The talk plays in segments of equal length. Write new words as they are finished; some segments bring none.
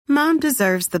Mom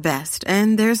deserves the best,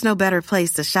 and there's no better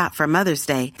place to shop for Mother's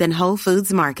Day than Whole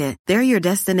Foods Market. They're your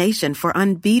destination for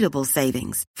unbeatable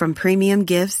savings, from premium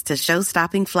gifts to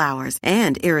show-stopping flowers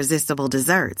and irresistible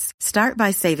desserts. Start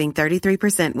by saving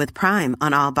 33% with Prime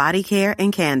on all body care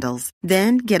and candles.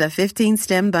 Then get a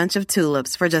 15-stem bunch of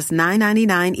tulips for just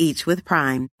 $9.99 each with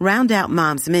Prime. Round out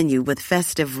Mom's menu with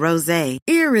festive rosé,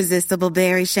 irresistible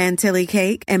berry chantilly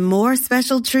cake, and more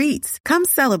special treats. Come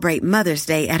celebrate Mother's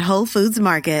Day at Whole Foods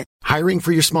Market. Hiring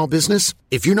for your small business?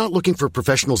 If you're not looking for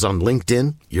professionals on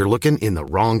LinkedIn, you're looking in the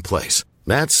wrong place.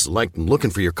 That's like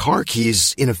looking for your car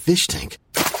keys in a fish tank.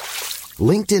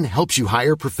 LinkedIn helps you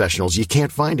hire professionals you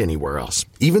can't find anywhere else,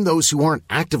 even those who aren't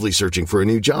actively searching for a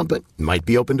new job but might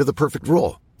be open to the perfect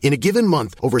role. In a given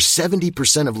month, over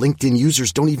 70% of LinkedIn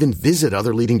users don't even visit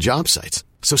other leading job sites.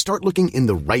 So start looking in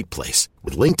the right place.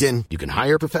 With LinkedIn, you can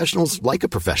hire professionals like a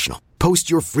professional. Post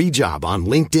your free job on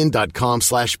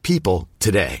linkedin.com/people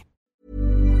today.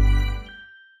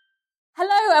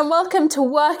 Hello and welcome to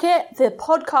Work It, the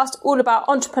podcast all about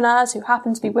entrepreneurs who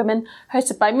happen to be women,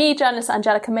 hosted by me, journalist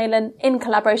Angelica Maylan, in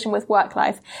collaboration with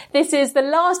WorkLife. This is the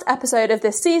last episode of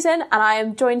this season, and I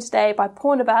am joined today by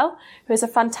Poorna Bell, who is a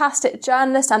fantastic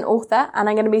journalist and author, and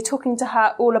I'm going to be talking to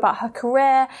her all about her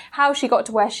career, how she got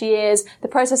to where she is, the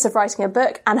process of writing a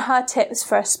book, and her tips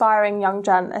for aspiring young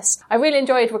journalists. I really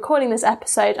enjoyed recording this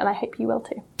episode, and I hope you will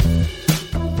too.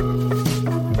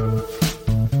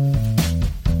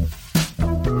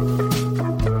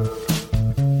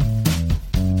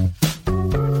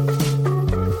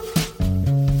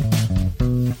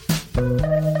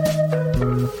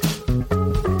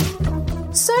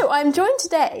 I'm joined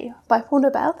today by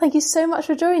Poorna Bell. Thank you so much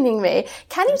for joining me.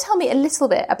 Can you tell me a little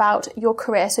bit about your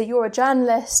career? So you're a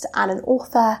journalist and an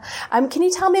author. Can you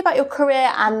tell me about your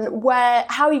career and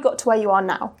how you got to where you are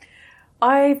now?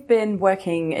 I've been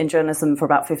working in journalism for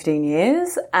about 15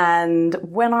 years. And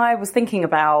when I was thinking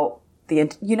about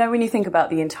when you think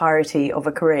about the entirety of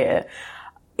a career,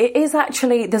 it is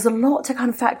actually, there's a lot to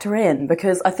kind of factor in,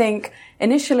 because I think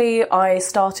initially I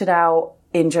started out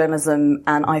in journalism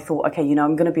and I thought, okay,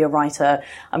 I'm going to be a writer.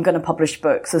 I'm going to publish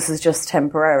books. This is just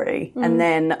temporary. And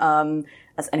then,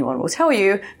 as anyone will tell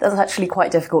you, that's actually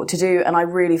quite difficult to do. And I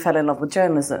really fell in love with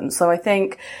journalism. So I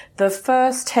think the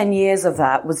first 10 years of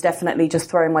that was definitely just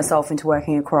throwing myself into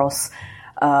working across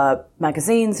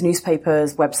magazines,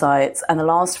 newspapers, websites. And the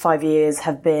last 5 years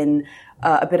have been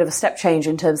a bit of a step change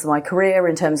in terms of my career,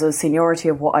 in terms of the seniority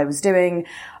of what I was doing,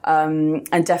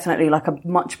 and definitely like a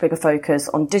much bigger focus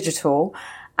on digital.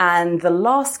 And the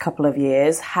last couple of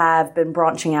years have been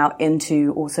branching out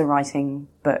into also writing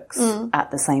books at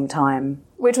the same time.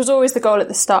 Which was always the goal at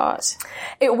the start.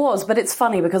 It was, but it's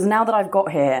funny because now that I've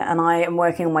got here and I am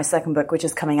working on my second book, which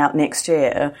is coming out next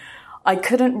year, I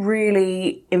couldn't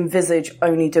really envisage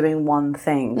only doing one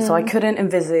thing. So I couldn't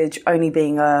envisage only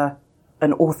being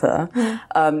an author.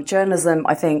 Journalism,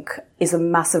 I think, is a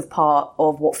massive part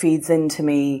of what feeds into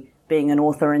me being an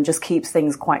author and just keeps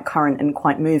things quite current and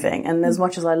quite moving. And as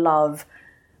much as I love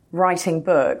writing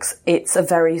books, it's a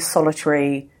very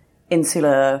solitary,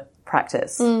 insular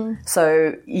practice.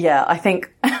 So, yeah, I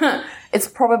think it's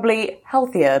probably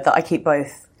healthier that I keep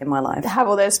both in my life. To have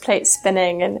all those plates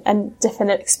spinning and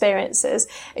different experiences.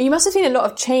 You must have seen a lot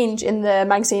of change in the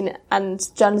magazine and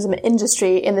journalism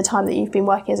industry in the time that you've been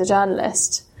working as a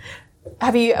journalist.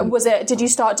 Did you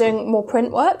start doing more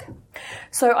print work?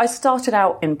 So I started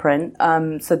out in print.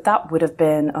 So that would have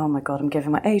been, oh my God, I'm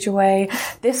giving my age away.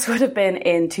 This would have been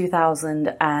in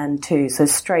 2002. So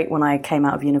straight when I came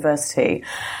out of university.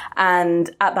 And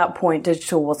at that point,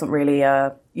 digital wasn't really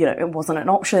it wasn't an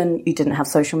option. You didn't have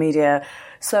social media.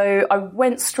 So I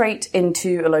went straight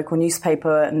into a local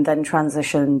newspaper and then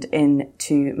transitioned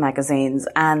into magazines.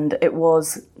 And it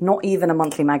was not even a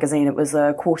monthly magazine, it was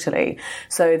a quarterly.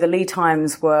 So the lead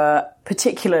times were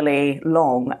particularly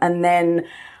long. And then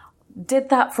did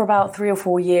that for about 3 or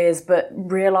 4 years, but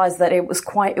realized that it was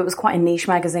quite a niche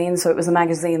magazine. So it was a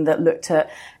magazine that looked at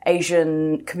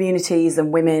Asian communities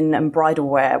and women and bridal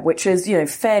wear, which is,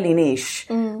 fairly niche.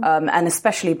 And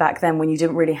especially back then when you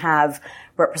didn't really have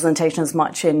representation as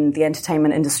much in the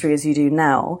entertainment industry as you do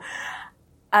now.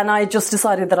 And I just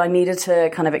decided that I needed to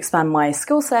kind of expand my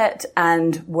skill set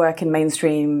and work in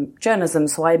mainstream journalism.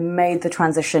 So I made the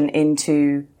transition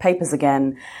into papers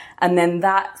again. And then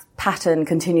that pattern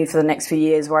continued for the next few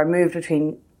years where I moved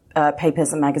between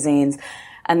papers and magazines,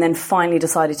 and then finally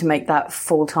decided to make that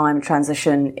full-time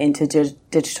transition into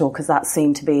digital because that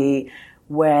seemed to be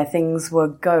where things were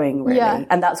going, really. Yeah.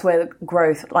 And that's where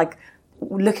growth, like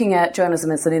looking at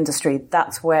journalism as an industry,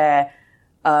 that's where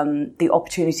the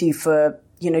opportunity for,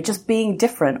 just being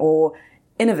different or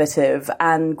innovative,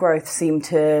 and growth seemed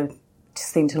to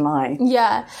lie.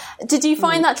 Yeah. Did you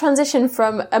find that transition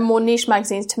from a more niche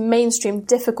magazines to mainstream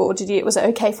difficult? Was it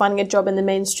okay finding a job in the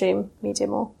mainstream media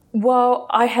more? Well,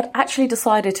 I had actually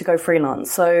decided to go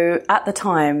freelance. So at the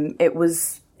time, it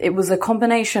was a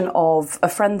combination of a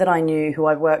friend that I knew who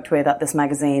I worked with at this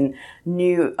magazine,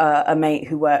 knew a mate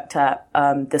who worked at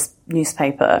this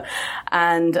newspaper,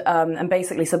 and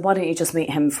basically said, why don't you just meet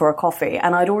him for a coffee?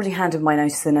 And I'd already handed my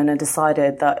notice in and had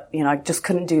decided that, I just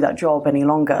couldn't do that job any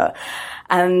longer.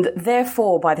 And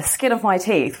therefore, by the skin of my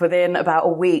teeth, within about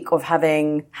a week of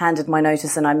having handed my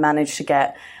notice in, I managed to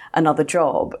get another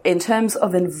job. In terms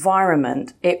of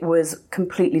environment, it was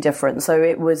completely different. So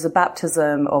it was a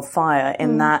baptism of fire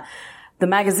in that the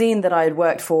magazine that I had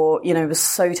worked for, was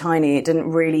so tiny. It didn't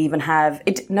really have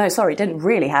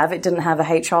a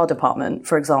HR department,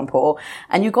 for example,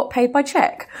 and you got paid by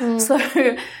check. So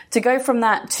to go from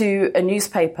that to a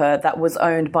newspaper that was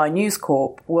owned by News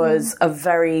Corp was a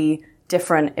very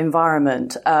different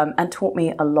environment, and taught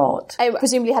me a lot. It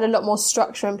presumably had a lot more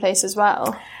structure in place as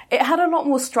well. It had a lot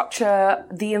more structure.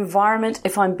 The environment,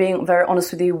 if I'm being very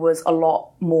honest with you, was a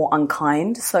lot more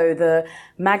unkind. So the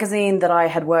magazine that I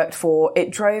had worked for,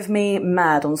 it drove me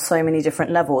mad on so many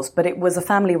different levels, but it was a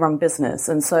family-run business.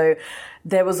 And so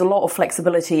there was a lot of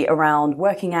flexibility around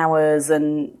working hours,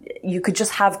 and you could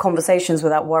just have conversations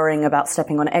without worrying about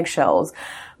stepping on eggshells.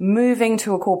 Moving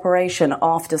to a corporation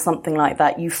after something like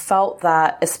that, you felt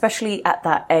that, especially at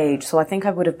that age, so I think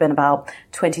I would have been about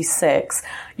 26,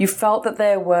 you felt that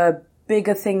there were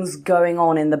bigger things going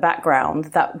on in the background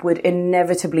that would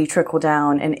inevitably trickle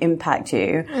down and impact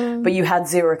you, but you had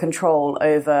zero control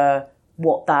over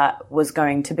what that was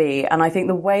going to be. And I think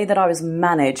the way that I was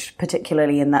managed,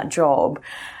 particularly in that job,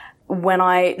 when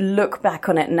I look back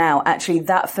on it now, actually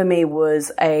that for me was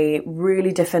a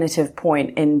really definitive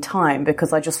point in time,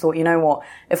 because I just thought, you know what,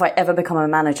 if I ever become a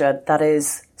manager, that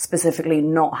is specifically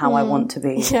not how I want to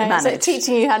be managed. It's like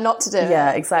teaching you how not to do it.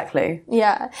 Yeah, exactly.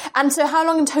 Yeah. And so how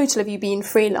long in total have you been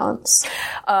freelance?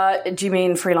 Do you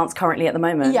mean freelance currently at the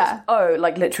moment? Yeah. Oh,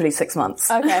 like literally 6 months.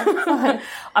 Okay, fine.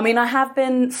 I mean, I have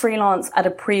been freelance at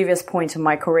a previous point in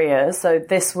my career. So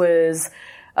this was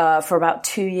for about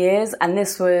 2 years, and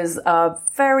this was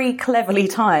very cleverly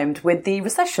timed with the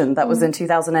recession that was in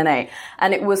 2008,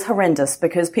 and it was horrendous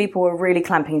because people were really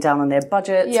clamping down on their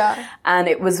budgets, and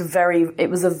it was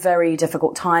a very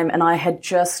difficult time, and I had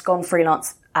just gone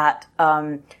freelance at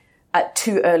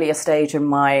too early a stage in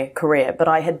my career, but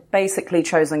I had basically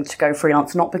chosen to go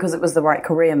freelance not because it was the right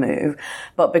career move,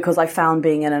 but because I found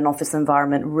being in an office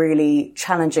environment really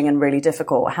challenging and really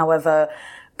difficult. However,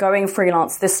 going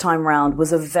freelance this time round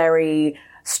was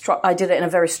I did it in a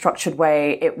very structured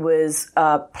way. It was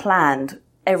planned.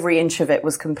 Every inch of it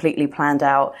was completely planned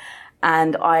out.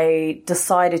 And I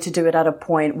decided to do it at a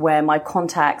point where my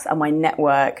contacts and my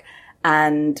network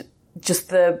and just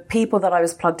the people that I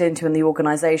was plugged into in the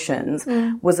organizations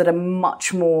was at a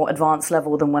much more advanced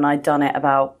level than when I'd done it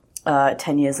about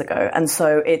 10 years ago. And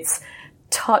so it's,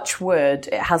 touch wood,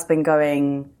 it has been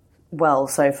going well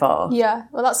so far. Yeah,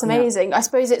 well, that's amazing. I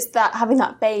suppose it's that having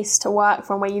that base to work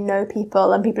from where you know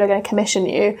people and people are going to commission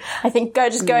you. I think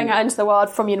going out into the world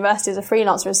from university as a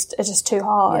freelancer is just too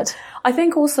hard. Yeah. I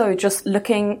think also just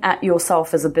looking at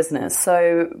yourself as a business.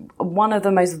 So one of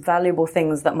the most valuable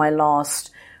things that my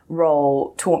last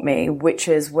role taught me, which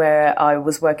is where I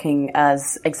was working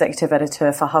as executive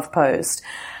editor for HuffPost,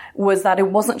 was that it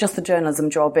wasn't just a journalism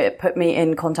job. It put me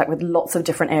in contact with lots of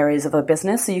different areas of a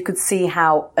business. So you could see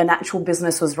how an actual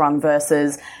business was run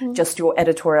versus just your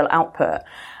editorial output.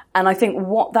 And I think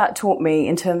what that taught me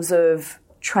in terms of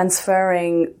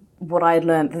transferring what I had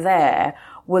learned there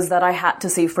was that I had to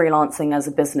see freelancing as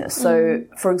a business. So,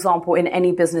 for example, in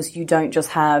any business, you don't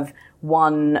just have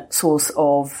one source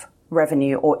of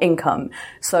revenue or income.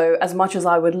 So as much as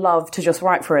I would love to just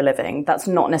write for a living, that's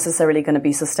not necessarily going to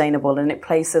be sustainable, and it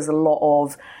places a lot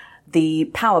of the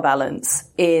power balance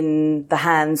in the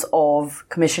hands of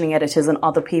commissioning editors and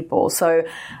other people. So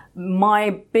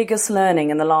my biggest learning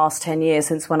in the last 10 years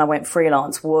since when I went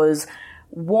freelance was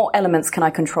what elements can I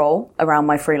control around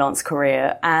my freelance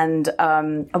career and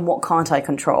what can't I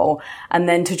control, and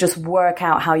then to just work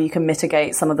out how you can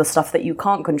mitigate some of the stuff that you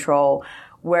can't control.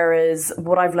 Whereas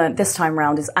what I've learned this time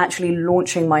around is actually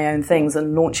launching my own things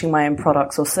and launching my own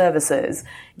products or services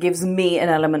gives me an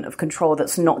element of control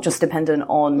that's not just dependent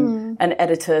on an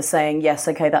editor saying, yes,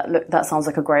 okay, that sounds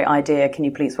like a great idea. Can you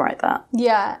please write that?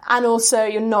 Yeah. And also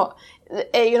you're not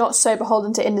you're not so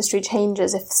beholden to industry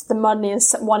changes. If the money in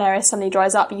one area suddenly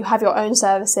dries up, you have your own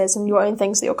services and your own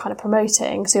things that you're kind of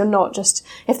promoting. So you're not just,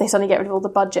 if they suddenly get rid of all the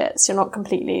budgets, you're not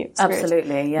completely screwed.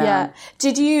 Absolutely, yeah.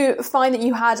 Did you find that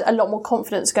you had a lot more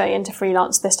confidence going into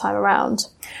freelance this time around?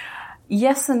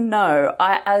 Yes and no.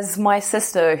 As my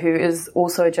sister, who is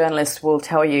also a journalist, will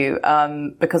tell you,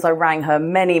 because I rang her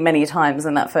many, many times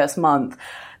in that first month,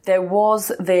 there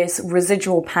was this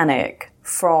residual panic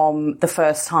from the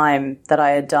first time that I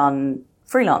had done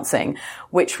freelancing,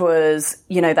 which was,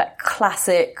 that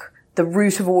classic, the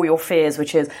root of all your fears,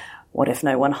 which is, what if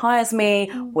no one hires me?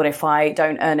 What if I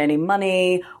don't earn any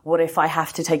money? What if I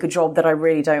have to take a job that I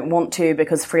really don't want to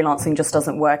because freelancing just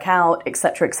doesn't work out, et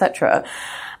cetera, et cetera.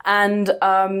 And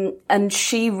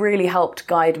she really helped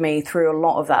guide me through a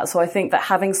lot of that. So I think that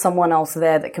having someone else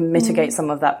there that can mitigate some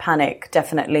of that panic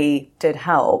definitely did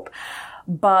help.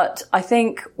 But I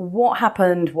think what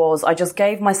happened was I just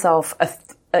gave myself a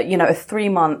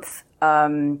 3-month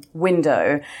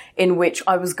window in which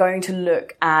I was going to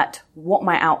look at what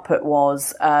my output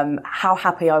was, how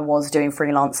happy I was doing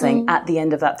freelancing at the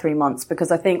end of that 3 months.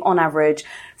 Because I think on average,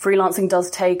 freelancing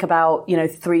does take about,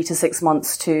 3 to 6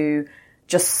 months to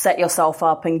just set yourself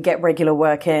up and get regular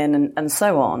work in and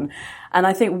so on. And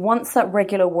I think once that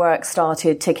regular work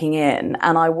started ticking in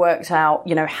and I worked out,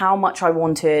 how much I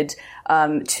wanted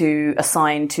to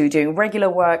assign to doing regular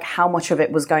work, how much of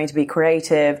it was going to be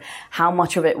creative, how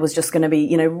much of it was just going to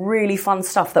be, really fun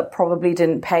stuff that probably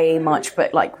didn't pay much,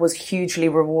 but was hugely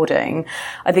rewarding.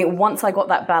 I think once I got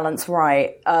that balance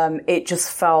right, it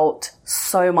just felt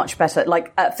so much better.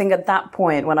 I think at that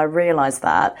point when I realized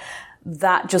that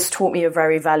just taught me a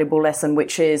very valuable lesson,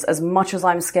 which is as much as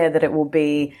I'm scared that it will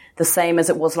be the same as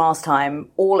it was last time,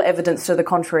 all evidence to the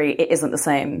contrary, it isn't the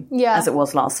same as it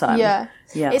was last time. Yeah.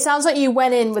 It sounds like you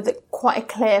went in with quite a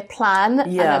clear plan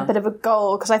and a bit of a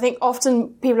goal, because I think often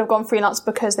people have gone freelance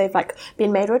because they've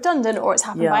been made redundant or it's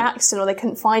happened by accident or they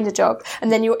couldn't find a job.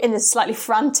 And then you're in this slightly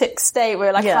frantic state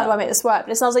where you're how do I make this work?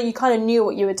 But it sounds like you kind of knew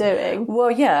what you were doing. Well,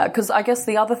 yeah, because I guess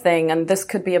the other thing, and this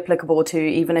could be applicable to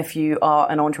even if you are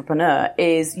an entrepreneur,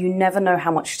 is you never know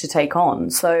how much to take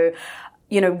on. So,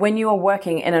 when you are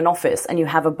working in an office and you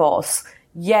have a boss,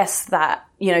 yes, that,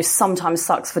 sometimes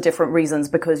sucks for different reasons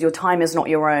because your time is not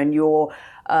your own. You're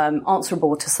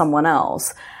answerable to someone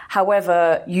else.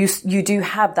 However, you do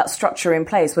have that structure in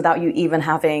place without you even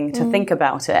having to think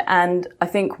about it. And I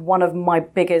think one of my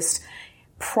biggest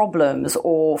problems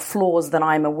or flaws that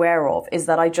I'm aware of is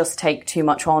that I just take too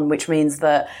much on, which means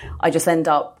that I just end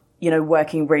up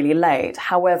working really late.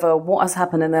 However, what has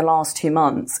happened in the last 2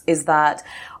 months is that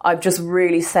I've just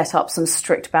really set up some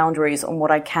strict boundaries on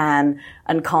what I can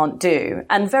and can't do.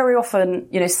 And very often,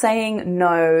 saying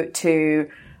no to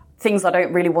things I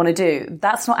don't really want to do,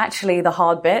 that's not actually the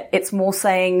hard bit. It's more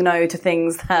saying no to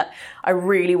things that I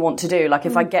really want to do.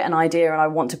 If I get an idea and I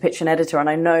want to pitch an editor and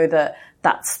I know that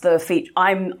that's the feature,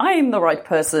 I'm the right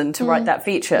person to write that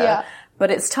feature. Yeah. But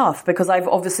it's tough because I've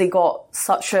obviously got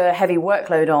such a heavy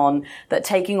workload on that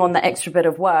taking on the extra bit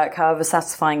of work, however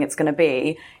satisfying it's going to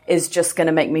be, is just going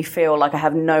to make me feel like I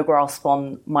have no grasp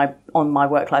on my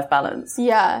work-life balance.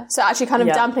 Yeah. So actually kind of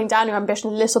dampening down your ambition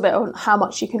a little bit on how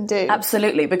much you can do.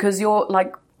 Absolutely. Because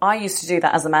I used to do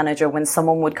that as a manager when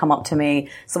someone would come up to me,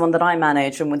 someone that I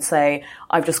manage, and would say,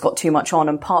 I've just got too much on.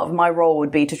 And part of my role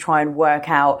would be to try and work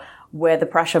out where the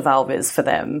pressure valve is for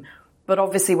them. But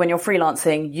obviously when you're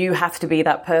freelancing, you have to be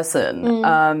that person.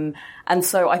 And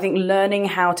so I think learning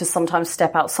how to sometimes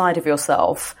step outside of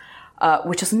yourself,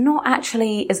 which is not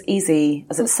actually as easy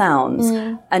as it sounds,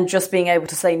 and just being able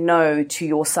to say no to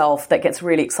yourself that gets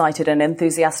really excited and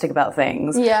enthusiastic about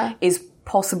things is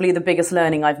possibly the biggest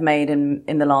learning I've made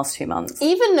in the last 2 months.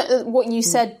 Even what you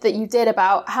said that you did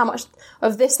about how much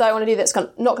of this that I want to do that's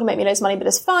not going to make me loads of money but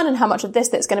is fun, and how much of this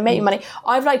that's going to make me money.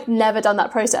 I've never done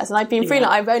that process, and I've been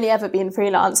freelance. I've only ever been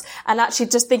freelance, and actually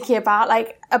just thinking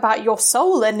about your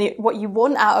soul and what you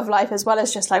want out of life as well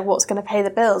as just what's going to pay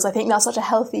the bills. I think that's such a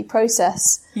healthy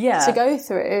process to go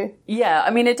through. Yeah,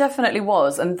 I mean, it definitely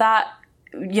was, and that.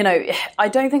 I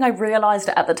don't think I realized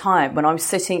it at the time when I was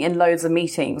sitting in loads of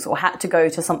meetings or had to go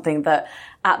to something that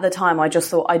at the time I just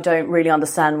thought I don't really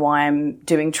understand why I'm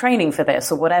doing training for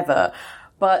this or whatever.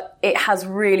 But it has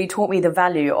really taught me the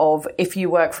value of if you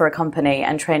work for a company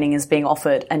and training is being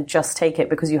offered, and just take it,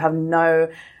 because you have no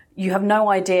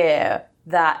idea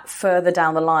that further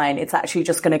down the line, it's actually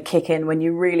just going to kick in when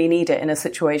you really need it in a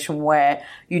situation where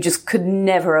you just could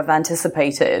never have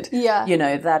anticipated,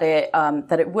 that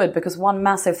it would. Because one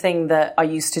massive thing that I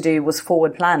used to do was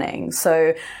forward planning.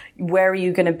 So where are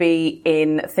you going to be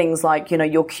in things like, your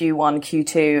Q1,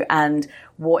 Q2, and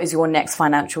what is your next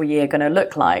financial year going to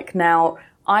look like? Now,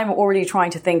 I'm already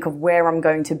trying to think of where I'm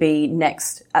going to be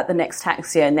next at the next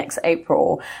tax year, next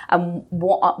April, and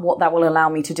what that will allow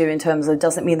me to do in terms of,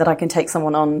 does it mean that I can take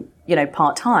someone on,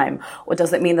 part-time, or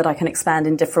does it mean that I can expand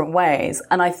in different ways?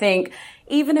 And I think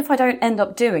even if I don't end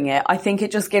up doing it, I think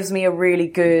it just gives me a really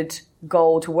good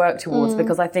goal to work towards,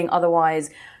 because I think otherwise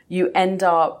you end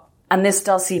up, and this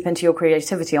does seep into your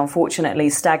creativity, unfortunately,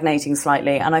 stagnating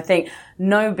slightly. And I think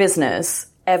no business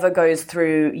ever goes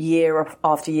through year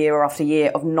after year after year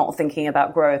of not thinking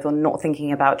about growth or not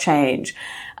thinking about change.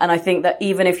 And I think that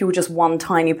even if you're just one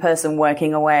tiny person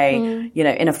working away,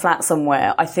 in a flat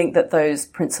somewhere, I think that those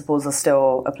principles are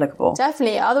still applicable.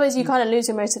 Definitely. Otherwise you kind of lose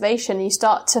your motivation. You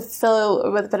start to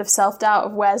fill with a bit of self-doubt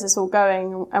of where's this all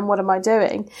going and what am I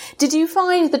doing? Did you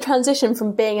find the transition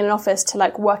from being in an office to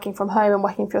like working from home and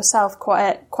working for yourself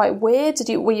quite weird?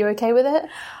 Were you okay with it?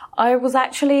 I was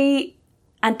actually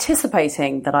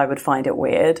anticipating that I would find it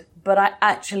weird, but I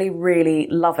actually really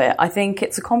love it. I think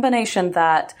it's a combination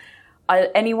that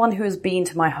anyone who has been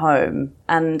to my home,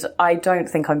 and I don't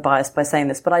think I'm biased by saying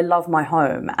this, but I love my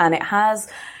home, and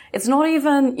it's not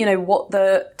even, what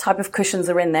the type of cushions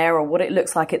are in there or what it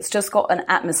looks like. It's just got an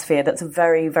atmosphere that's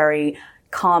very, very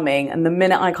calming. And the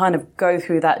minute I kind of go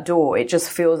through that door, it just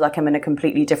feels like I'm in a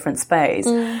completely different space.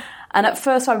 And at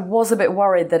first I was a bit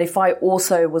worried that if I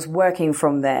also was working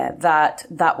from there,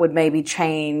 that would maybe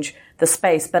change the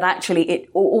space. But actually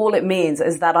all it means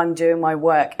is that I'm doing my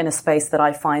work in a space that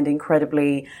I find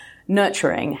incredibly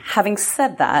nurturing. Having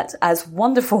said that, as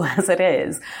wonderful as it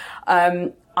is,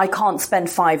 I can't spend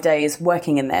 5 days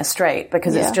working in there straight,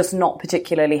 because it's just not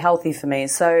particularly healthy for me.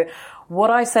 So what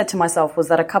I said to myself was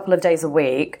that a couple of days a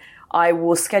week, I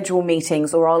will schedule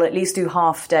meetings, or I'll at least do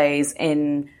half days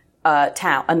in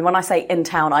town. And when I say in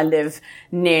town, I live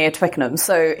near Twickenham.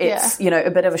 So it's, a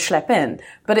bit of a schlep in.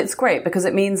 But it's great because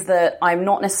it means that I'm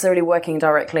not necessarily working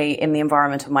directly in the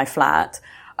environment of my flat.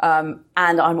 And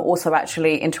I'm also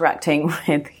actually interacting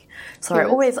with, I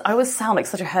always sound like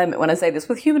such a hermit when I say this,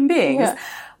 with human beings. Yeah.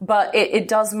 But it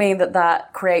does mean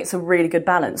that creates a really good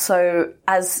balance. So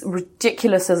as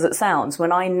ridiculous as it sounds,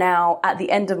 when I now, at the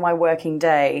end of my working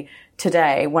day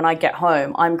today, when I get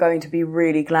home, I'm going to be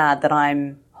really glad that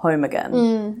I'm home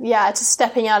again. Just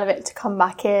stepping out of it to come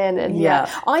back in. And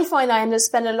I find I end up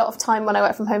spending a lot of time when I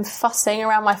work from home fussing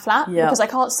around my flat, because I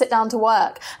can't sit down to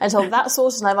work until that's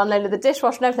sorted and I've unloaded the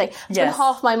dishwasher and everything. I spend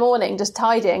half my morning just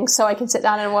tidying so I can sit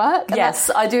down and work. And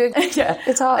I do.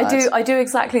 It's hard. I do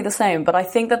exactly the same, but I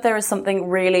think that there is something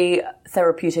really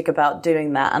therapeutic about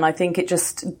doing that. And I think it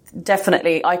just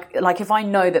definitely, if I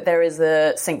know that there is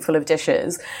a sink full of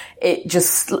dishes,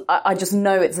 I just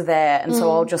know it's there. And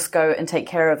so I'll just go and take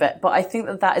care of it. But I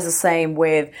think that is the same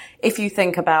with, if you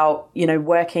think about,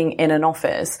 working in an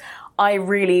office, I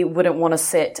really wouldn't want to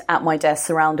sit at my desk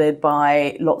surrounded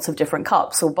by lots of different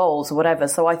cups or bowls or whatever.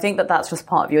 So I think that that's just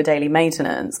part of your daily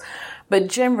maintenance. But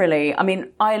generally,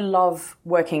 I love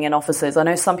working in offices. I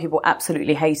know some people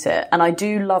absolutely hate it. And I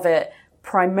do love it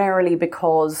primarily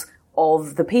because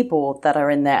of the people that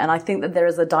are in there. And I think that there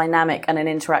is a dynamic and an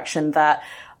interaction that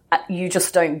you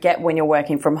just don't get when you're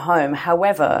working from home.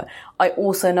 However, I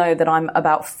also know that I'm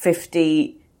about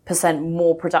 50%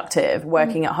 more productive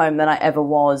working at home than I ever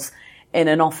was in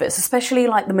an office, especially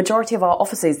like the majority of our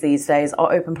offices these days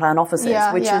are open plan offices,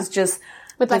 which is just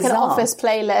with like bizarre. An office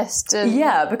playlist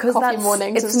and because coffee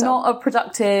mornings. It's not a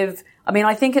productive.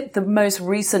 I think the most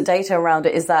recent data around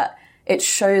it is that it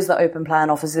shows that open plan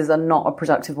offices are not a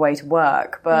productive way to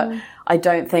work, but I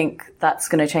don't think that's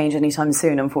going to change anytime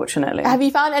soon, unfortunately. Have you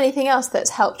found anything else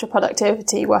that's helped your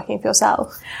productivity working for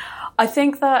yourself? I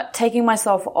think that taking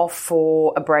myself off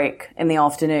for a break in the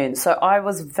afternoon. So I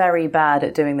was very bad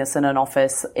at doing this in an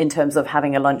office in terms of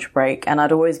having a lunch break, and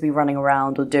I'd always be running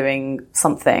around or doing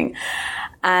something.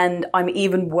 And I'm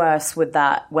even worse with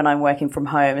that when I'm working from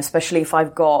home, especially if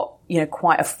I've got,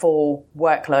 quite a full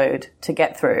workload to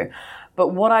get through.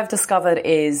 But what I've discovered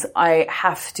is I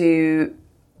have to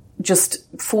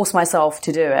just force myself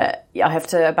to do it. I have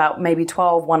to, about maybe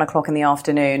 1 o'clock in the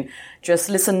afternoon, just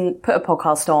put a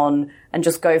podcast on and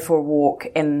just go for a walk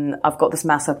I've got this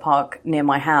massive park near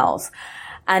my house.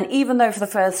 And even though for the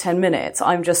first 10 minutes,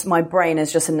 my brain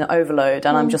is just in an overload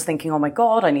and I'm just thinking, oh my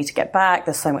God, I need to get back.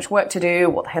 There's so much work to do.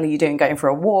 What the hell are you doing going for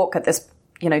a walk at this,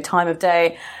 time of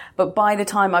day? But by the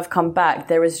time I've come back,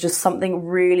 there is just something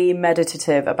really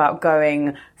meditative about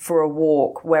going for a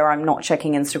walk where I'm not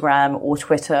checking Instagram or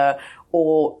Twitter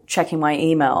or checking my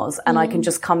emails, and I can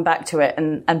just come back to it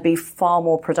and be far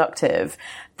more productive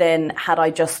than had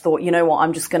I just thought,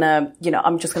 I'm just gonna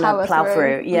plow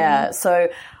through. Yeah. So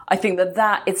I think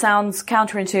that it sounds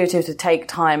counterintuitive to take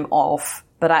time off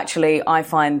But actually, I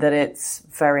find that it's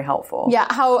very helpful. Yeah.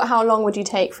 How long would you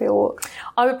take for your walk?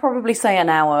 I would probably say an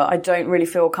hour. I don't really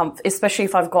feel comfortable, especially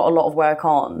if I've got a lot of work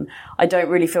on. I don't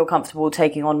really feel comfortable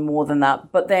taking on more than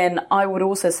that. But then I would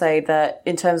also say that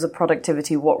in terms of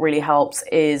productivity, what really helps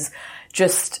is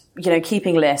just,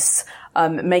 keeping lists,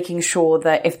 making sure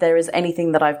that if there is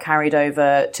anything that I've carried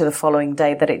over to the following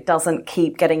day, that it doesn't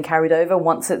keep getting carried over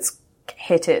once it's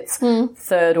hit its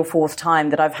third or fourth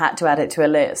time that I've had to add it to a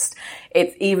list.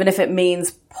 Even if it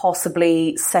means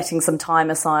possibly setting some time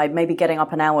aside, maybe getting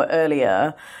up an hour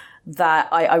earlier, that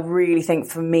I really think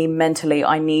for me mentally,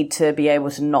 I need to be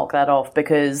able to knock that off,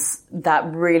 because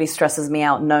that really stresses me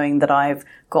out knowing that I've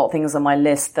got things on my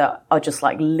list that are just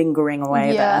like lingering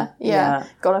away there. Yeah.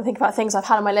 God, I think about things I've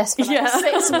had on my list for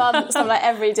 6 months. I'm like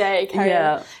every day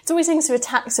carrying. It's always things with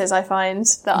taxes, I find,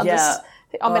 that I'm just...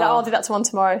 I'll do that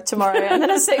tomorrow. And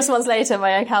then 6 months later,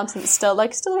 my accountant's still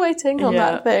waiting on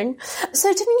that thing.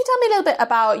 So can you tell me a little bit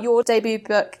about your debut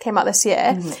book came out this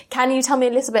year? Can you tell me a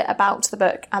little bit about the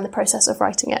book and the process of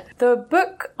writing it? The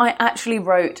book I actually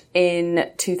wrote in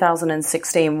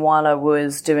 2016 while I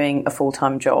was doing a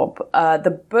full-time job.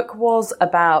 The book was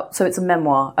it's a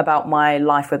memoir about my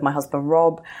life with my husband,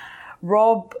 Rob.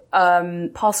 Rob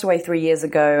passed away 3 years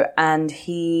ago, and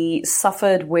he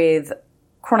suffered with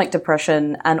chronic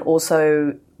depression and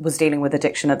also was dealing with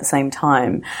addiction at the same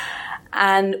time.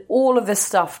 And all of this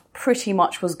stuff pretty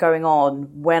much was going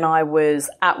on when I was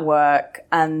at work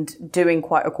and doing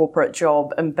quite a corporate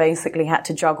job, and basically had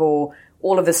to juggle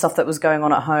all of this stuff that was going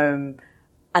on at home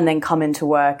and then come into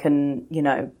work and,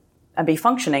 and be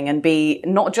functioning, and be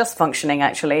not just functioning,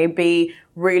 actually, be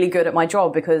really good at my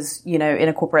job, because, in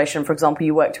a corporation, for example,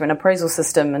 you work to an appraisal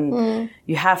system, and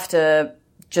you have to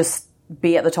just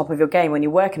be at the top of your game when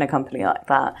you work in a company like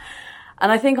that.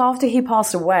 And I think after he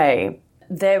passed away,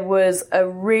 there was a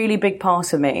really big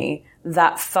part of me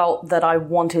that felt that I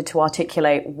wanted to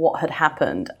articulate what had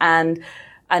happened. And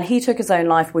he took his own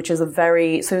life, which is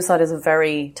suicide is a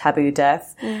very taboo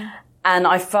death. And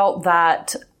I felt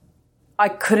that I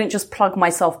couldn't just plug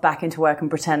myself back into work and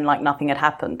pretend like nothing had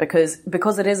happened, because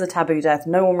it is a taboo death.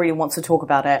 No one really wants to talk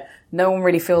about it. No one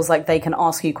really feels like they can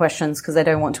ask you questions because they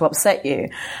don't want to upset you.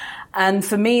 And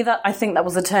for me, I think that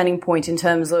was a turning point in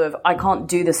terms of I can't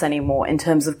do this anymore, in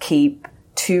terms of keep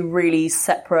two really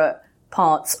separate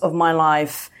parts of my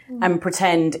life and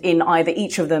pretend in either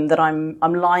each of them that I'm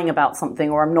lying about something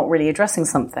or I'm not really addressing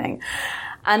something.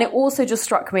 And it also just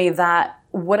struck me that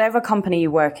whatever company you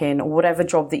work in or whatever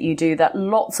job that you do, that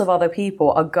lots of other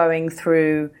people are going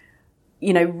through,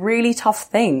 really tough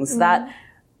things, that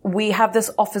we have this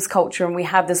office culture and we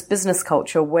have this business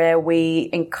culture where we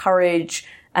encourage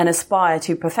and aspire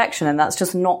to perfection. And that's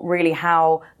just not really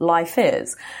how life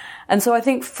is. And so I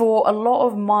think for a lot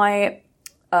of my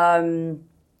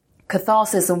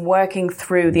catharsis and working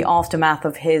through the aftermath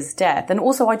of his death, and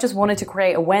also I just wanted to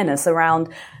create awareness around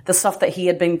the stuff that he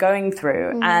had been going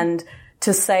through, and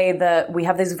to say that we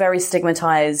have these very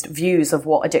stigmatized views of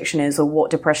what addiction is or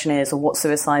what depression is or what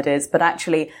suicide is, but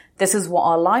actually this is what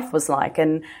our life was like.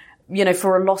 And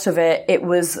for a lot of it, it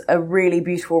was a really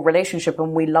beautiful relationship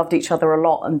and we loved each other a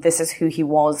lot. And this is who he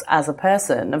was as a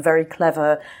person, a very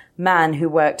clever man who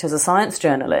worked as a science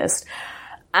journalist.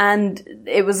 And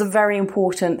it was a very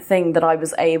important thing that I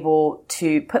was able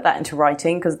to put that into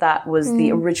writing, because that was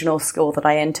the original skill that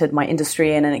I entered my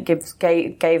industry in. And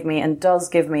it gave me and does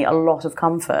give me a lot of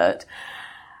comfort.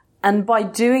 And by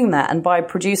doing that and by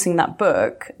producing that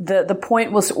book, the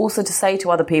point was also to say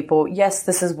to other people, yes,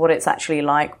 this is what it's actually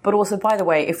like. But also, by the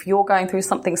way, if you're going through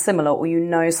something similar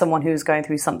or someone who's going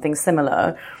through something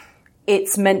similar,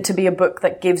 it's meant to be a book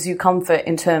that gives you comfort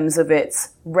in terms of its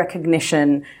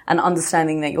recognition and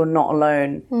understanding that you're not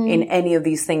alone in any of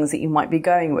these things that you might be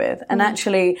going with. And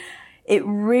actually, it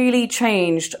really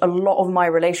changed a lot of my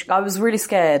relationship. I was really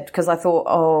scared because I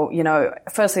thought,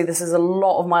 firstly, this is a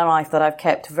lot of my life that I've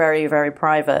kept very, very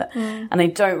private. And I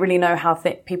don't really know how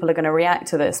people are going to react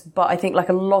to this. But I think like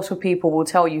a lot of people will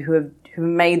tell you who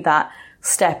made that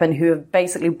step and who have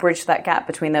basically bridged that gap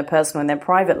between their personal and their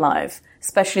private life,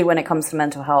 especially when it comes to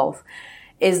mental health,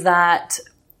 is that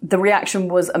the reaction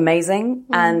was amazing.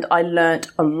 And I learnt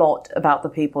a lot about the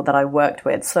people that I worked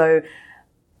with. So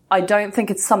I don't think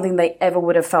it's something they ever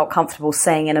would have felt comfortable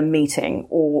saying in a meeting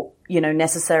or,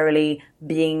 necessarily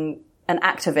being an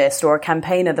activist or a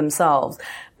campaigner themselves.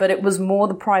 But it was more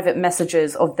the private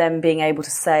messages of them being able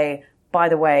to say, by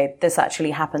the way, this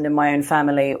actually happened in my own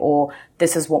family, or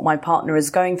this is what my partner is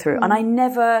going through. And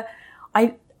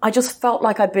I just felt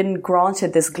like I'd been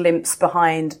granted this glimpse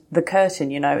behind the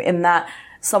curtain, in that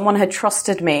someone had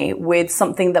trusted me with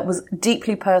something that was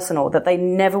deeply personal, that they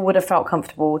never would have felt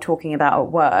comfortable talking about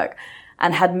at work,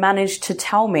 and had managed to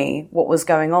tell me what was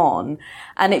going on.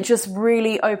 And it just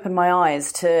really opened my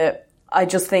eyes to, I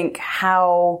just think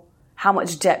how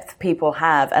much depth people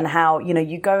have, and how, you know,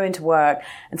 you go into work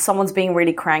and someone's being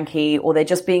really cranky, or they're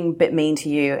just being a bit mean to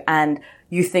you, and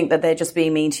you think that they're just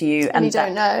being mean to you. And you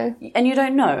don't know. And you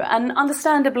don't know. And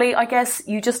understandably, I guess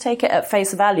you just take it at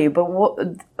face value. But what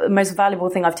the most valuable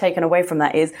thing I've taken away from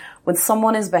that is when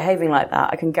someone is behaving like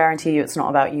that, I can guarantee you it's not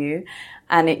about you.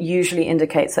 And it usually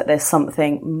indicates that there's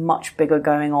something much bigger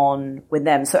going on with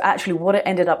them. So actually what it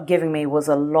ended up giving me was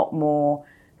a lot more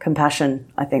compassion,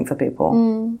 I think, for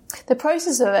people. The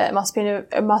process of it must be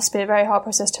a very hard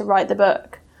process to write the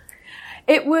book.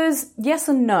 It was yes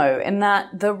and no, in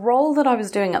that the role that I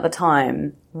was doing at the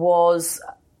time was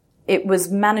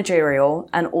managerial,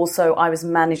 and also I was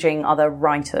managing other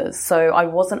writers. So I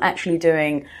wasn't actually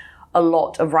doing a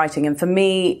lot of writing. And for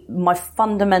me,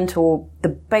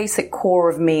 the basic core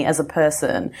of me as a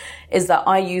person is that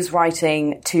I use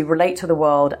writing to relate to the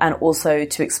world and also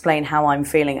to explain how I'm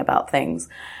feeling about things.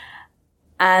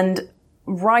 And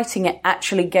writing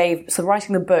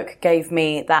the book gave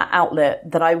me that outlet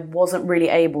that I wasn't really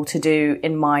able to do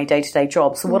in my day-to-day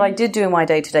job. So what I did do in my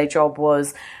day-to-day job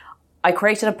was I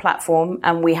created a platform,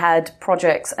 and we had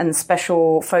projects and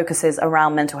special focuses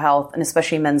around mental health, and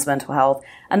especially men's mental health.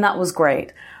 And that was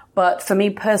great. But for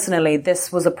me personally,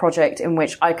 this was a project in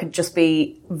which I could just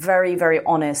be very, very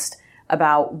honest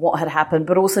about what had happened,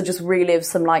 but also just relive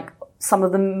some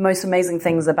of the most amazing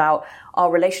things about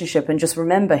our relationship and just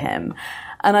remember him.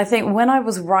 And I think when I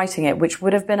was writing it, which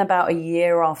would have been about a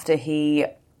year after he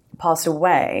passed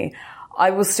away,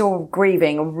 I was still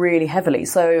grieving really heavily.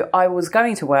 So I was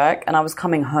going to work and I was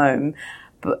coming home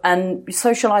and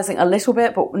socializing a little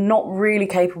bit, but not really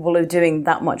capable of doing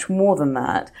that much more than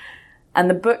that. And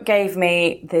the book gave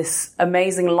me this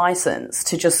amazing license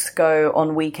to just go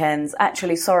on weekends.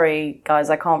 Actually, sorry, guys,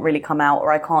 I can't really come out,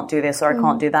 or I can't do this, or I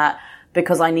can't do that,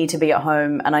 because I need to be at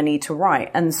home and I need to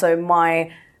write. And so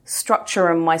my structure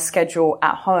and my schedule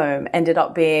at home ended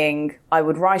up being, I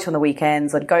would write on the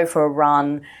weekends, I'd go for a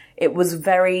run. It was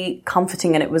very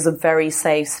comforting, and it was a very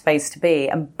safe space to be.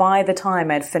 And by the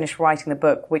time I'd finished writing the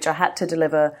book, which I had to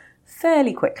deliver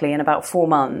fairly quickly in about 4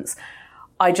 months,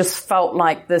 I just felt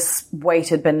like this weight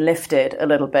had been lifted a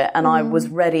little bit, and I was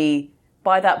ready.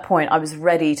 By that point, I was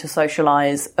ready to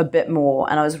socialize a bit more,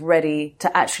 and I was ready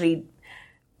to actually,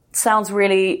 sounds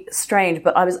really strange,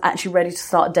 but I was actually ready to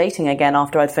start dating again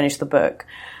after I'd finished the book.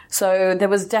 So there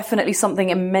was definitely something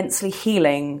immensely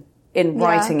healing in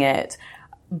writing it,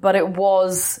 but it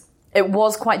was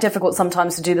quite difficult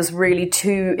sometimes to do this really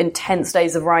 2 intense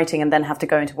days of writing and then have to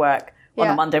go into work on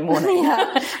a Monday morning.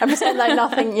 And pretend like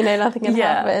nothing had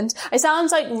happened. It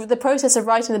sounds like the process of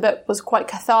writing the book was quite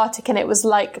cathartic, and it was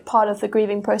like part of the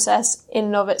grieving process in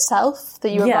and of itself,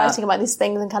 that you were writing about these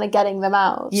things and kind of getting them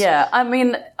out. Yeah, I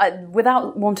mean,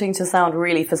 without wanting to sound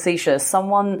really facetious,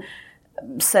 someone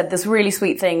said this really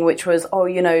sweet thing, which was,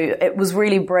 it was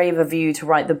really brave of you to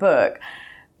write the book.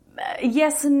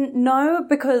 Yes and no,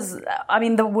 because, I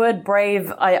mean, the word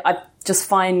brave, I just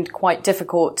find quite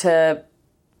difficult to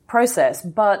process,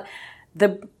 but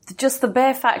just the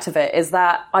bare fact of it is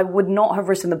that I would not have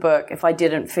written the book if I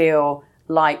didn't feel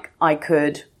like I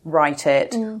could write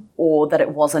it or that it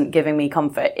wasn't giving me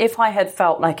comfort. If I had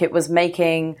felt like it was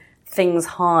making things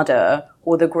harder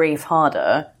or the grief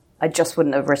harder, I just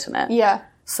wouldn't have written it. Yeah.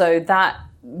 So that,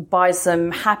 by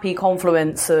some happy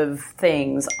confluence of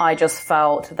things, I just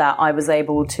felt that I was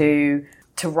able to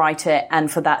write it, and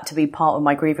for that to be part of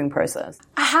my grieving process.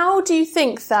 How do you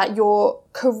think that your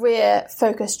career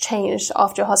focus changed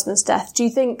after your husband's death? Do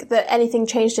you think that anything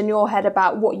changed in your head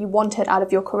about what you wanted out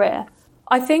of your career?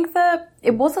 I think that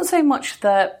it wasn't so much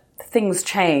that things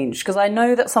changed, because I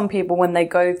know that some people, when they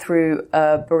go through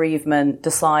a bereavement,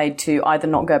 decide to either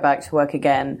not go back to work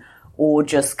again or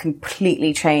just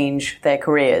completely change their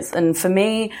careers. And for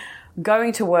me,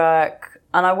 going to work,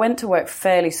 and I went to work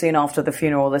fairly soon after the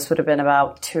funeral. This would have been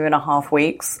about 2.5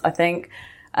 weeks, I think.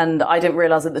 And I didn't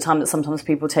realize at the time that sometimes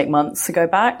people take months to go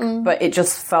back, but it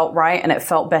just felt right, and it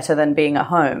felt better than being at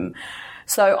home.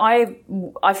 So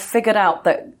I figured out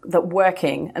that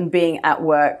working and being at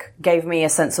work gave me a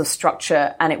sense of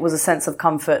structure, and it was a sense of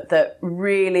comfort that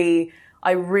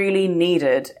I really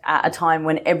needed at a time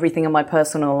when everything in my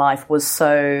personal life was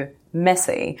so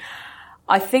messy.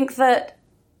 I think that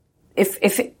if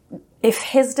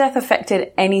his death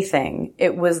affected anything,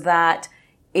 it was that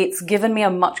it's given me a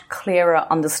much clearer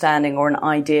understanding or an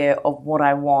idea of what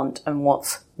I want and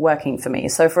what's working for me.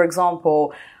 So, for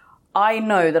example, I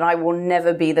know that I will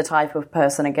never be the type of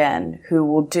person again who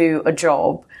will do a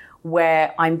job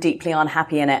where I'm deeply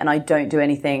unhappy in it and I don't do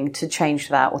anything to change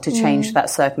that or to change that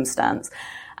circumstance.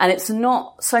 And it's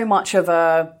not so much of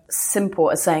a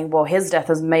simple as saying, well, his death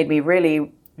has made me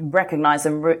really recognize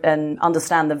and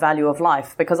understand the value of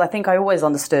life, because I think I always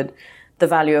understood the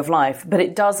value of life. But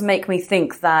it does make me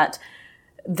think that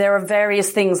there are various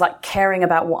things like caring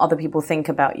about what other people think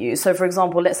about you. So, for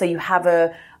example, let's say you have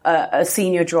a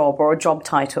senior job or a job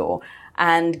title,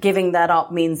 and giving that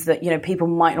up means that, people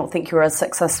might not think you're as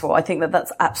successful. I think that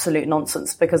that's absolute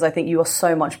nonsense, because I think you are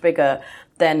so much bigger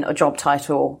than a job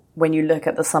title when you look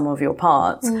at the sum of your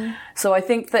parts. So I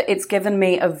think that it's given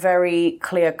me a very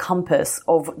clear compass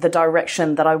of the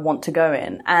direction that I want to go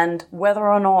in. And whether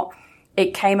or not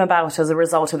it came about as a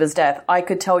result of his death, I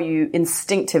could tell you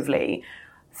instinctively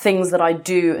things that I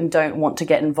do and don't want to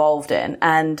get involved in.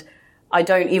 And I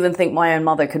don't even think my own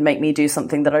mother could make me do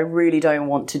something that I really don't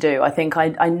want to do. I think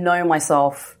I know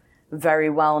myself very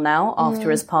well now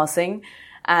after his passing.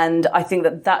 And I think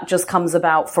that just comes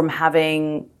about from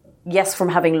having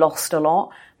lost a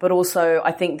lot, but also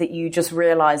I think that you just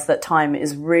realize that time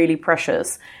is really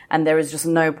precious and there is just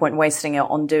no point wasting it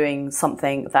on doing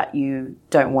something that you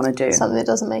don't want to do. Something that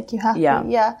doesn't make you happy.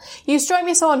 Yeah. You strike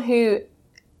me as someone who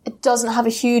doesn't have a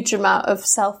huge amount of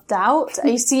self-doubt.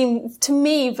 You seem, to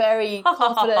me, very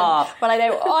confident. Well, I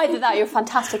know either that, you're a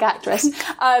fantastic actress.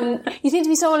 You seem to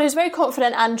be someone who's very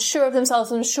confident and sure of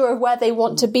themselves and sure of where they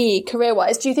want to be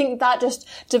career-wise. Do you think that just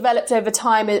developed over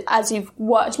time as you've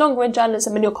worked longer in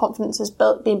journalism and your confidence has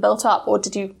been built up, or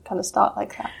did you kind of start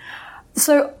like that?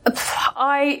 So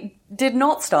I did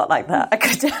not start like that.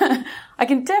 I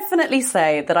can definitely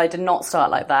say that I did not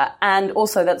start like that. And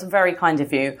also that's very kind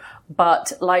of you.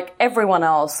 But like everyone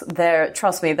else,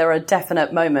 trust me, there are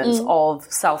definite moments of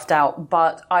self-doubt.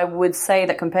 But I would say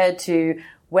that compared to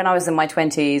when I was in my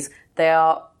 20s, they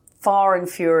are far and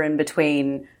fewer in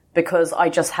between, because I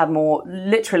just have more,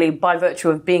 literally by virtue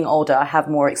of being older, I have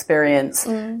more experience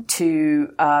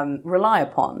to rely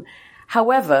upon.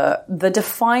 However, the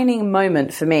defining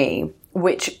moment for me,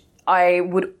 which I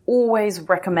would always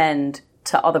recommend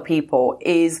to other people,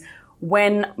 is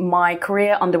when my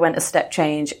career underwent a step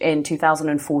change in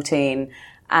 2014,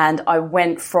 and I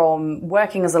went from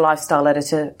working as a lifestyle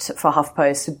editor for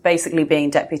HuffPost to basically being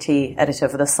deputy editor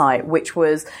for the site, which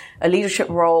was a leadership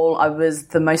role. I was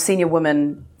the most senior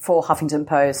woman for Huffington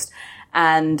Post,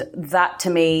 and that to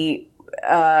me,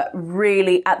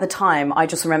 really at the time, I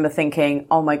just remember thinking,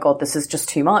 oh my God, this is just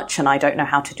too much and I don't know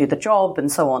how to do the job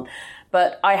and so on.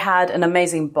 But I had an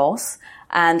amazing boss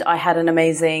and I had an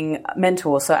amazing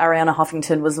mentor. So Arianna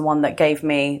Huffington was the one that gave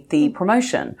me the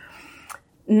promotion.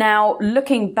 Now,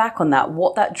 looking back on that,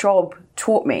 what that job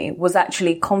taught me was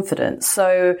actually confidence.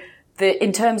 So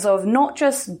in terms of not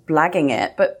just blagging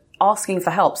it, but asking for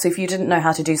help. So if you didn't know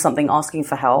how to do something, asking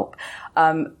for help,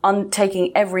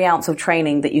 taking every ounce of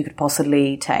training that you could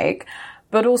possibly take,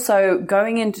 but also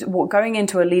going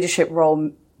into a leadership role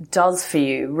does for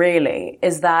you really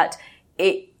is that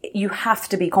you have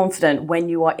to be confident when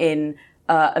you are in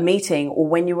a meeting or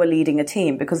when you are leading a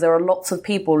team, because there are lots of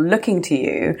people looking to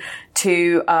you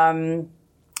to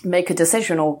make a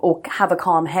decision or have a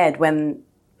calm head when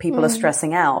people are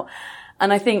stressing out.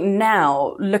 And I think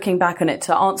now, looking back on it,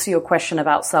 to answer your question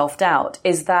about self-doubt,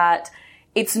 is that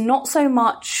it's not so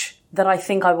much that I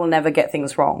think I will never get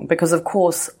things wrong, because of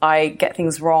course I get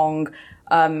things wrong,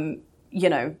 on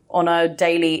a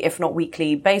daily, if not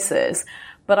weekly basis.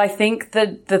 But I think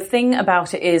that the thing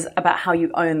about it is about how you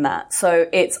own that. So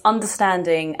it's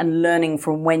understanding and learning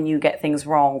from when you get things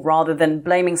wrong, rather than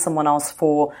blaming someone else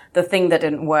for the thing that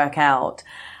didn't work out.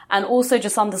 And also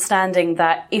just understanding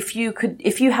that if you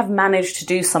have managed to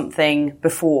do something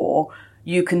before,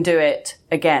 you can do it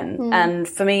again. And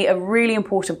for me, a really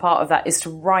important part of that is to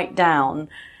write down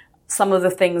some of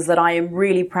the things that I am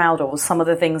really proud of, some of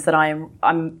the things that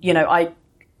I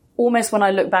almost when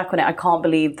I look back on it, I can't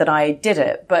believe that I did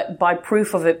it. But by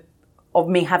proof of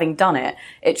me having done it,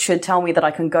 it should tell me that I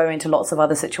can go into lots of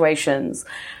other situations.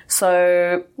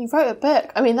 So you wrote a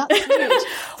book. I mean, that's huge.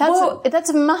 That's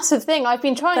a massive thing. I've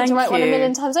been trying to write one a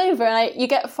million times over, and you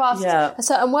get past a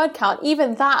certain word count.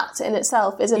 Even that in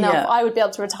itself is enough. I would be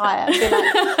able to retire and be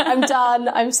like, I'm done.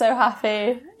 I'm so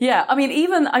happy. Yeah. I mean,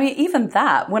 even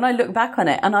that, when I look back on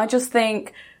it, and I just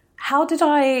think,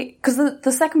 because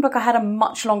the second book I had a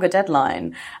much longer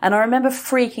deadline, and I remember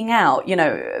freaking out,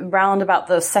 round about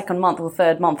the second month or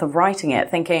third month of writing it,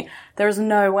 thinking there is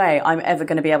no way I'm ever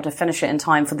going to be able to finish it in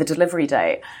time for the delivery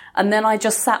date. And then I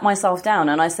just sat myself down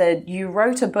and I said, you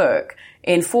wrote a book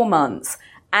in 4 months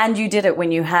and you did it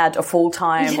when you had a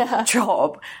full-time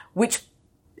job, which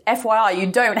FYI, you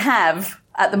don't have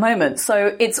at the moment.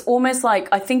 So it's almost like,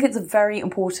 I think it's very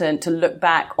important to look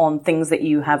back on things that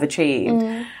you have achieved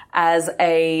as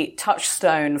a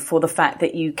touchstone for the fact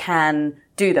that you can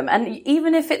do them. And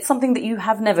even if it's something that you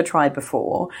have never tried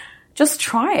before, just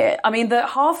try it. I mean, the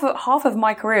half of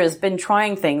my career has been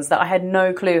trying things that I had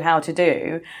no clue how to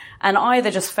do, and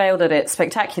either just failed at it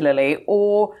spectacularly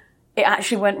or it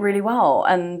actually went really well.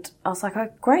 And I was like, oh,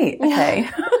 great. Okay.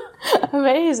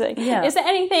 Amazing. Yeah. Is there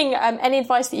anything, any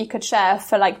advice that you could share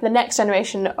for like the next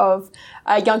generation of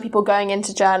young people going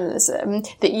into journalism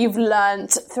that you've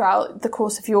learned throughout the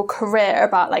course of your career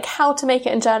about like how to make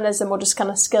it in journalism, or just kind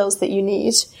of skills that you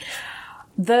need?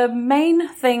 The main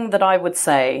thing that I would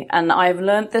say, and I've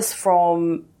learned this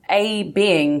from A,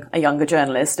 being a younger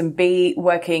journalist, and B,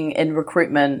 working in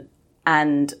recruitment,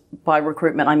 and by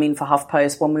recruitment I mean for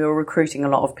HuffPost when we were recruiting a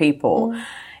lot of people,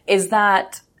 is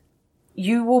that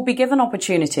you will be given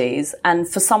opportunities, and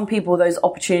for some people those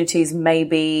opportunities may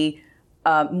be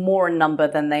more in number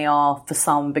than they are for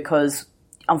some, because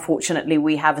unfortunately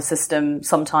we have a system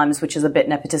sometimes which is a bit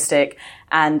nepotistic,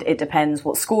 and it depends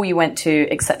what school you went to,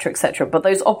 etc., etc. But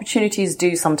those opportunities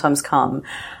do sometimes come.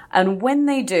 And when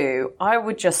they do, I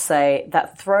would just say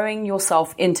that throwing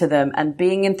yourself into them and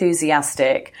being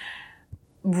enthusiastic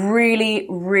really,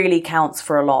 really counts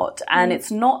for a lot. And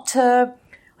it's not to...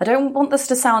 I don't want this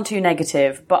to sound too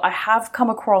negative, but I have come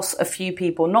across a few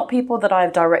people, not people that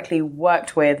I've directly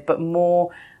worked with, but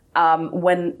more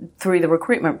when through the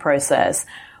recruitment process,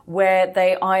 where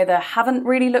they either haven't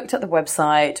really looked at the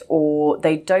website or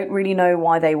they don't really know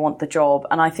why they want the job.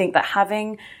 And I think that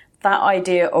having that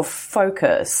idea of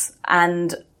focus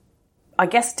and I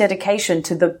guess dedication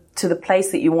to the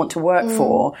place that you want to work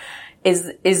for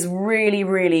is really,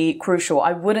 really crucial.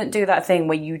 I wouldn't do that thing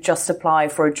where you just apply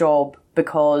for a job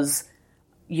because,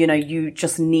 you know, you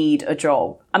just need a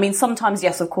job. I mean, sometimes,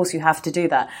 yes, of course you have to do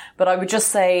that. But I would just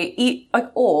say,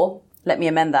 or let me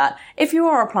amend that. If you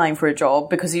are applying for a job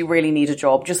because you really need a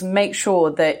job, just make sure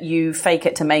that you fake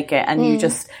it to make it and you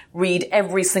just read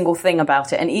every single thing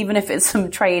about it. And even if it's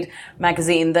some trade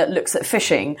magazine that looks at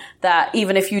fishing, that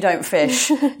even if you don't fish,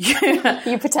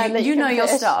 you pretend that you know your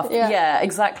fish. stuff. Yeah,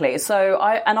 exactly. So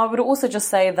I would also just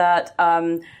say that,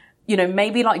 you know,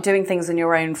 maybe like doing things in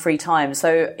your own free time.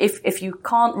 So if you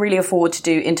can't really afford to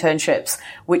do internships,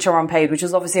 which are unpaid, which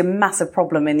is obviously a massive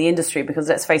problem in the industry, because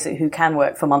let's face it, who can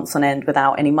work for months on end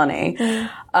without any money?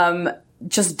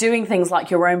 Just doing things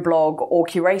like your own blog or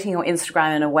curating your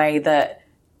Instagram in a way that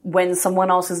when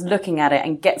someone else is looking at it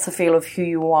and gets a feel of who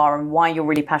you are and why you're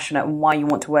really passionate and why you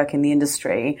want to work in the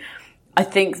industry, I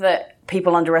think that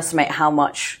people underestimate how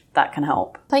much that can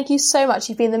help. Thank you so much.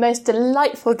 You've been the most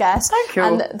delightful guest. Thank you.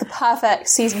 And the perfect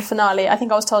season finale. I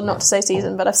think I was told not to say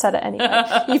season, but I've said it anyway.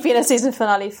 You've been a season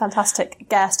finale fantastic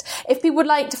guest. If people would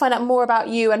like to find out more about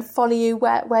you and follow you,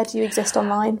 where do you exist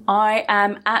online? I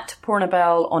am at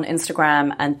Pornabelle on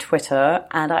Instagram and Twitter,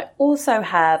 and I also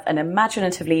have an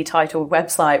imaginatively titled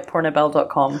website,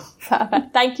 pornabelle.com.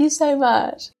 Perfect. Thank you so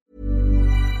much.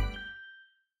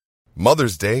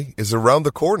 Mother's Day is around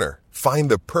the corner.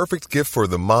 Find the perfect gift for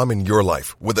the mom in your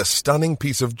life with a stunning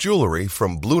piece of jewelry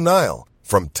from Blue Nile.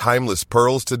 From timeless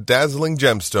pearls to dazzling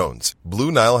gemstones,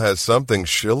 Blue Nile has something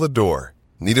she'll adore.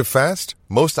 Need it fast?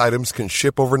 Most items can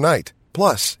ship overnight.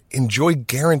 Plus, enjoy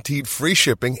guaranteed free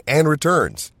shipping and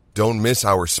returns. Don't miss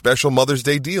our special Mother's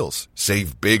Day deals.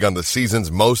 Save big on the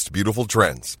season's most beautiful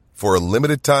trends. For a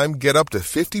limited time, get up to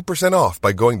 50% off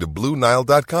by going to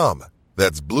BlueNile.com.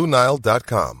 That's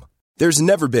BlueNile.com. There's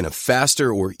never been a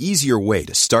faster or easier way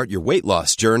to start your weight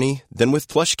loss journey than with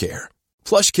PlushCare.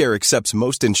 PlushCare accepts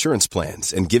most insurance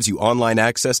plans and gives you online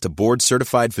access to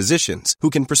board-certified physicians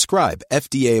who can prescribe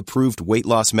FDA-approved weight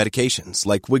loss medications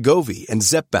like Wegovy and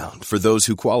Zepbound for those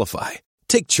who qualify.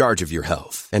 Take charge of your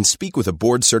health and speak with a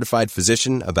board-certified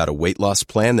physician about a weight loss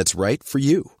plan that's right for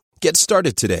you. Get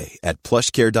started today at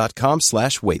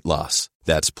plushcare.com/weight loss.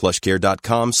 That's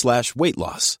plushcare.com/weight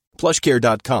loss.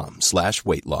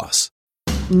 plushcare.com/weight loss.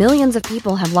 Millions of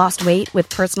people have lost weight with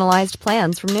personalized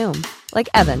plans from Noom. Like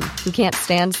Evan, who can't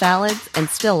stand salads and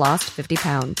still lost 50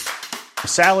 pounds.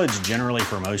 Salads generally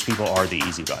for most people are the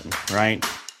easy button, right?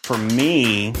 For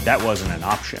me, that wasn't an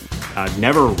option. I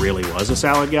never really was a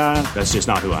salad guy. That's just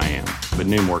not who I am. But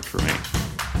Noom worked for me.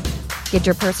 Get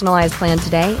your personalized plan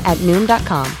today at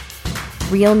Noom.com.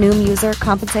 Real Noom user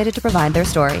compensated to provide their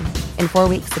story. In 4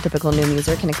 weeks, the typical Noom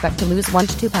user can expect to lose 1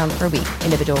 to 2 pounds per week.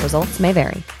 Individual results may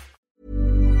vary.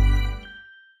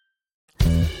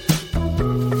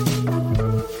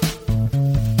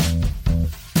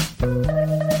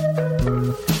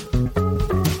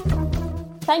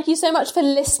 Thank Thank you so much for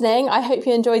listening. I hope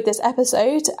you enjoyed this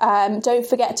episode. Don't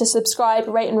forget to subscribe,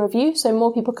 rate and review so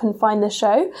more people can find the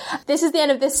show. This is the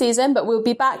end of this season, but we'll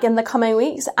be back in the coming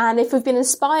weeks. And if we've been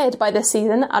inspired by this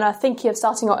season and are thinking of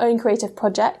starting your own creative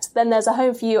project, then there's a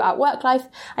home for you at WorkLife,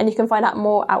 and you can find out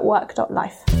more at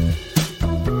work.life.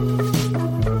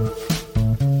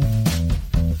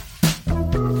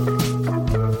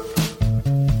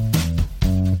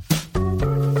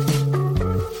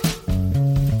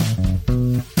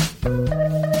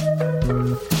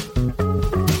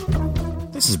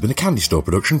 This has been a Candy Store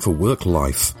production for Work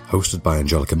Life, hosted by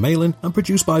Angelica Malin and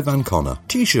produced by Van Connor.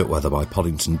 T-shirt weather by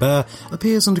Poddington Bear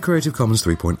appears under Creative Commons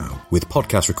 3.0, with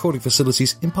podcast recording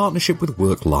facilities in partnership with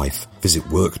Work Life. Visit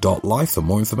work.life for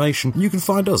more information, and you can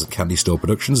find us at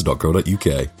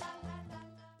candystoreproductions.co.uk.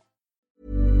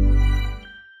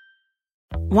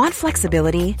 Want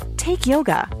flexibility? Take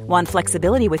yoga. Want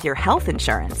flexibility with your health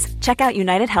insurance? Check out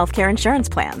United Healthcare Insurance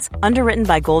Plans. Underwritten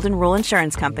by Golden Rule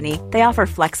Insurance Company, they offer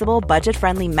flexible,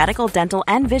 budget-friendly medical, dental,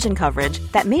 and vision coverage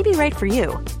that may be right for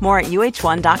you. More at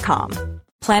uh1.com.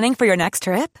 Planning for your next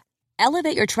trip?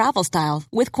 Elevate your travel style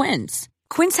with Quince.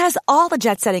 Quince has all the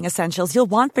jet-setting essentials you'll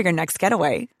want for your next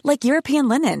getaway, like European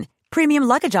linen, premium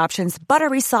luggage options,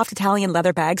 buttery soft Italian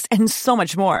leather bags, and so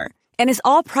much more. And is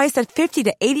all priced at 50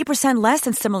 to 80% less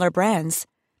than similar brands.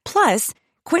 Plus,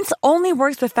 Quince only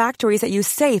works with factories that use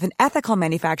safe and ethical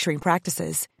manufacturing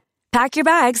practices. Pack your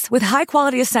bags with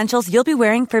high-quality essentials you'll be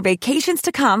wearing for vacations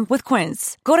to come with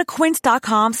Quince. Go to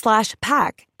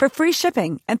quince.com/pack for free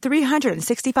shipping and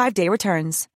 365-day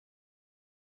returns.